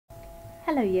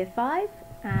Hello Year 5,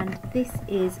 and this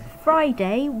is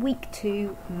Friday, week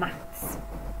 2 maths.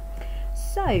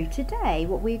 So today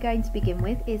what we're going to begin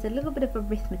with is a little bit of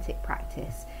arithmetic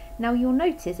practice. Now you'll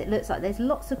notice it looks like there's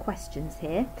lots of questions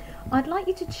here. I'd like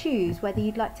you to choose whether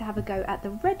you'd like to have a go at the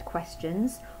red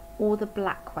questions or the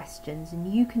black questions,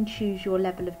 and you can choose your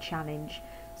level of challenge.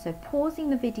 So pausing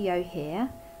the video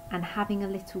here and having a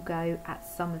little go at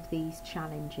some of these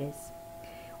challenges.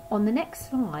 On the next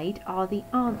slide are the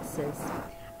answers,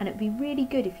 and it would be really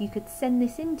good if you could send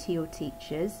this in to your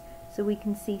teachers so we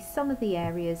can see some of the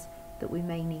areas that we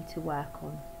may need to work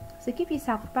on. So give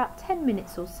yourself about 10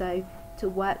 minutes or so to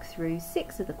work through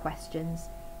 6 of the questions,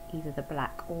 either the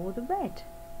black or the red.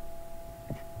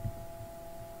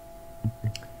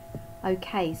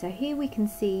 Okay, so here we can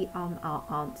see our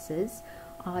answers.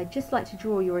 I'd just like to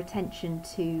draw your attention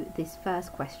to this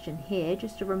first question here.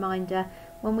 Just a reminder,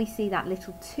 when we see that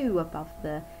little 2 above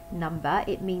the number,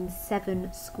 it means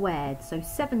 7 squared. So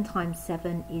 7 times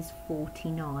 7 is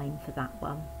 49 for that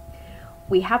one.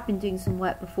 We have been doing some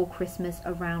work before Christmas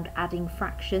around adding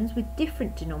fractions with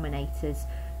different denominators.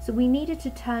 So we needed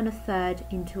to turn a third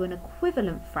into an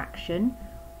equivalent fraction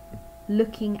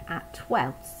looking at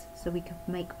twelfths. So we could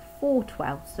make 4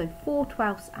 twelfths. So 4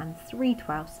 twelfths and 3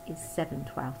 twelfths is 7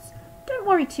 twelfths. Don't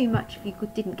worry too much if you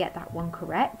didn't get that one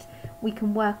correct. We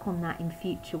can work on that in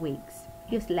future weeks.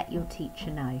 Just let your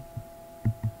teacher know.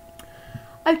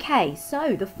 Okay,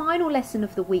 so the final lesson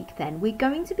of the week then, we're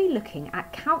going to be looking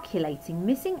at calculating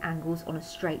missing angles on a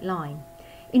straight line.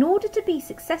 In order to be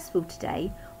successful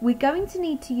today, we're going to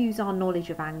need to use our knowledge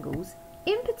of angles,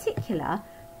 in particular,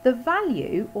 the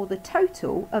value or the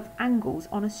total of angles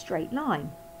on a straight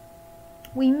line.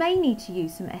 We may need to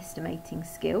use some estimating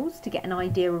skills to get an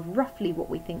idea of roughly what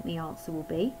we think the answer will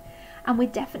be, and we're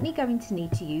definitely going to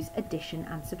need to use addition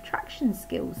and subtraction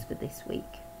skills for this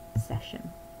week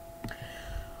session.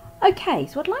 Okay,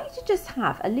 so I'd like you to just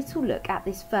have a little look at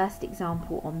this first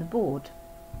example on the board.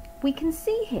 We can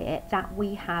see here that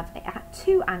we have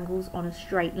 2 angles on a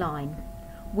straight line.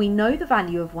 We know the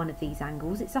value of one of these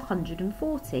angles, it's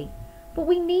 140, but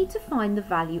we need to find the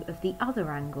value of the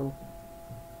other angle.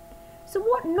 So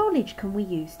what knowledge can we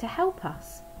use to help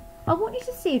us? I want you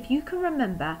to see if you can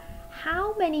remember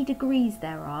how many degrees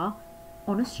there are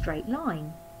on a straight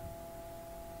line.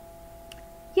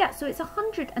 Yeah, so it's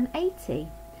 180.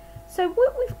 So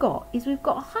what we've got is we've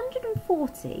got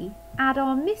 140, add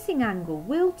our missing angle,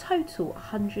 will total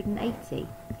 180.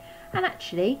 And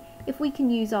actually, if we can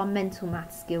use our mental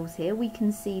math skills here, we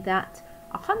can see that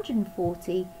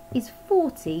 140 is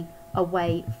 40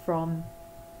 away from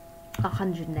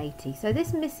 180. So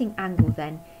this missing angle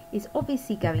then is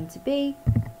obviously going to be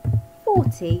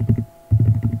 40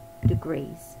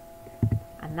 degrees,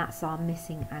 and that's our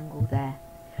missing angle there.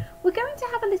 We're going to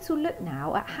have a little look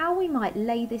now at how we might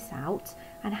lay this out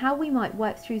and how we might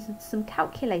work through some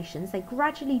calculations. They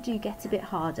gradually do get a bit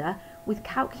harder with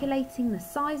calculating the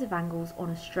size of angles on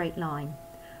a straight line,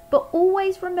 but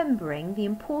always remembering the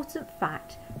important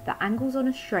fact that angles on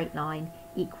a straight line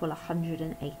equal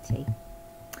 180.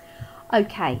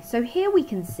 Okay, so here we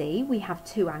can see we have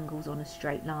 2 angles on a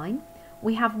straight line.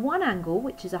 We have one angle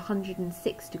which is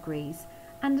 106 degrees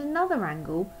and another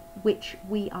angle which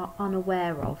we are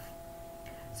unaware of.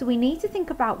 So we need to think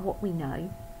about what we know,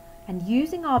 and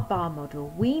using our bar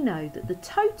model we know that the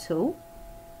total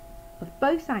of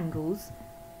both angles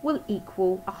will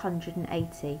equal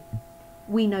 180.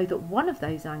 We know that one of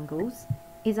those angles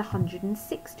is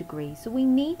 106 degrees, so we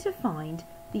need to find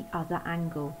the other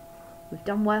angle. We've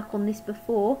done work on this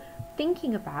before,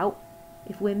 thinking about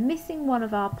if we're missing one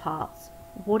of our parts,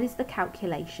 what is the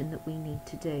calculation that we need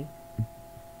to do?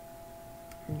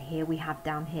 And here we have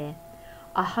down here,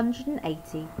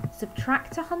 180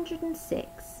 subtract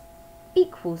 106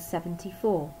 equals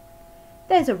 74.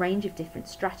 There's a range of different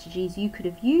strategies you could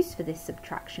have used for this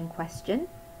subtraction question.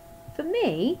 For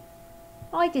me,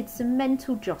 I did some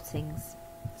mental jottings.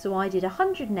 So I did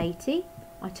 180,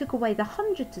 I took away the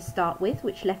 100 to start with,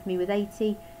 which left me with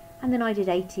 80, and then I did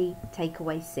 80 take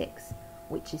away 6,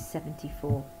 which is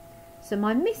 74. So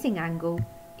my missing angle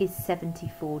is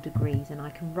 74 degrees, and I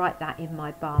can write that in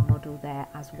my bar model there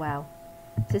as well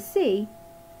to see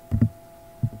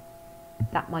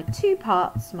that my 2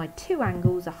 parts, my 2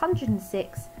 angles,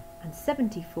 106 and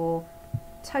 74,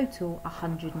 total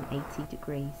 180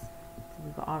 degrees. So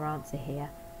we've got our answer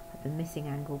here of the missing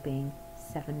angle being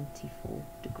 74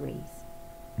 degrees.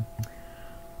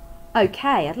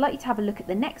 Okay, I'd like you to have a look at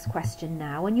the next question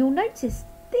now, and you'll notice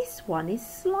this one is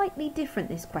slightly different,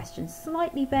 this question,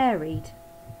 slightly varied.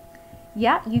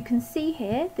 Yeah, you can see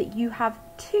here that you have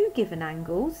 2 given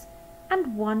angles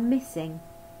and 1 missing.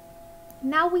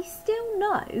 Now we still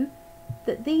know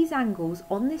that these angles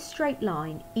on this straight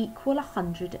line equal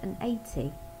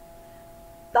 180,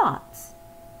 but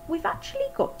we've actually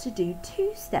got to do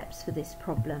 2 steps for this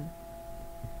problem.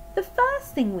 The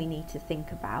first thing we need to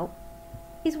think about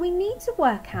is we need to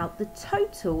work out the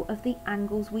total of the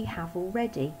angles we have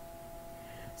already.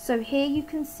 So here you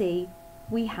can see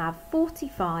we have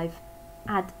 45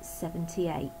 add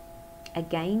 78.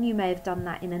 Again, you may have done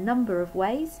that in a number of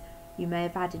ways. You may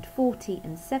have added 40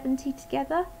 and 70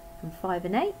 together, and 5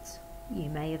 and 8. You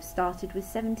may have started with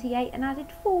 78 and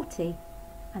added 40,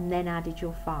 and then added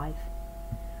your 5.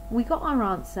 We got our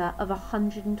answer of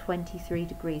 123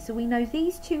 degrees. So we know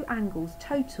these 2 angles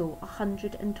total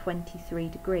 123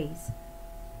 degrees.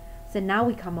 So now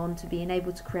we come on to being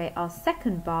able to create our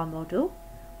second bar model.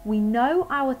 We know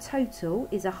our total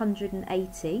is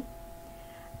 180,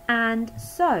 and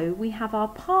so we have our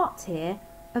part here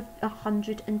of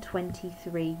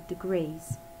 123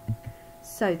 degrees.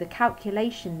 So the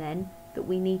calculation then that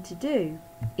we need to do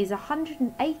is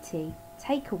 180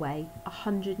 take away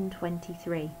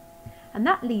 123, and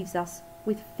that leaves us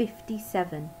with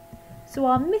 57. So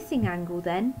our missing angle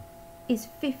then is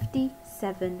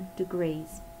 57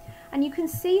 degrees. And you can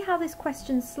see how this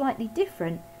question's slightly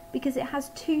different because it has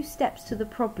 2 steps to the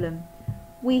problem.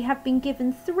 We have been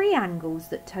given 3 angles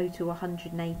that total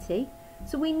 180,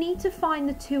 so we need to find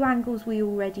the 2 angles we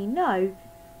already know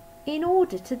in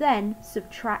order to then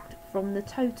subtract from the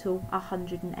total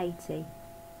 180.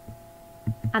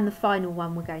 And the final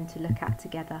one we're going to look at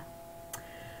together.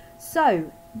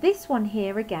 So this one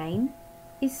here again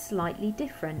is slightly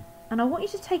different, and I want you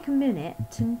to take a minute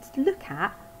to look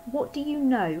at what do you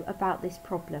know about this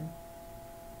problem.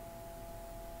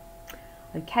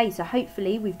 Okay, so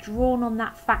hopefully we've drawn on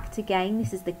that fact again.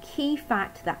 This is the key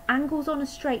fact that angles on a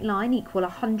straight line equal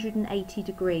 180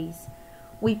 degrees.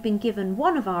 We've been given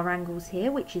one of our angles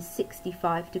here, which is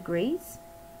 65 degrees.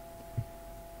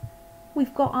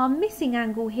 We've got our missing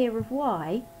angle here of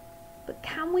y, but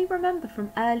can we remember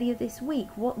from earlier this week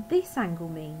what this angle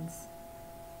means?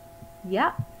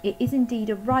 Yep, it is indeed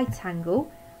a right angle,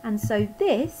 and so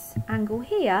this angle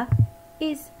here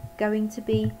is going to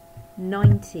be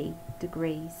 90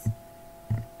 degrees,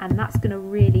 and that's going to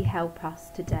really help us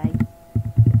today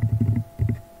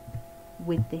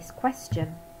with this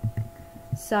question.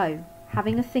 So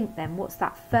having a think then, what's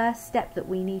that first step that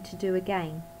we need to do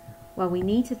again? Well, we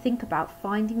need to think about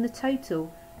finding the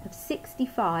total of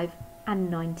 65 and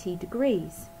 90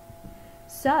 degrees.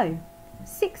 So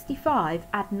 65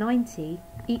 add 90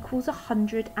 equals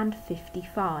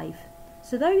 155.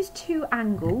 So those 2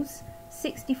 angles,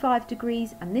 65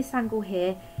 degrees and this angle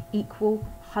here, equal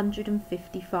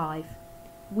 155.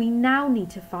 We now need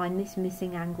to find this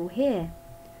missing angle here.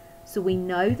 So we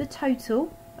know the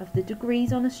total of the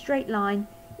degrees on a straight line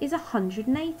is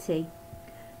 180.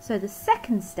 So the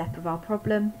second step of our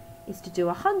problem is to do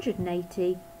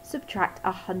 180 subtract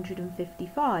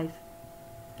 155,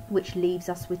 which leaves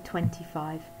us with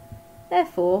 25.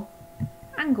 Therefore,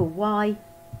 angle Y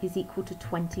is equal to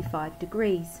 25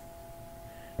 degrees.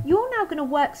 You're now going to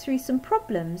work through some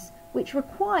problems which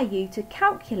require you to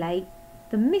calculate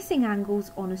the missing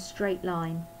angles on a straight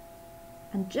line.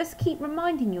 And just keep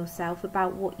reminding yourself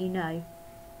about what you know.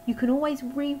 You can always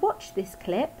re-watch this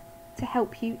clip to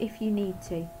help you if you need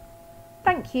to.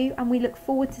 Thank you, and we look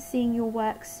forward to seeing your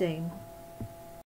work soon.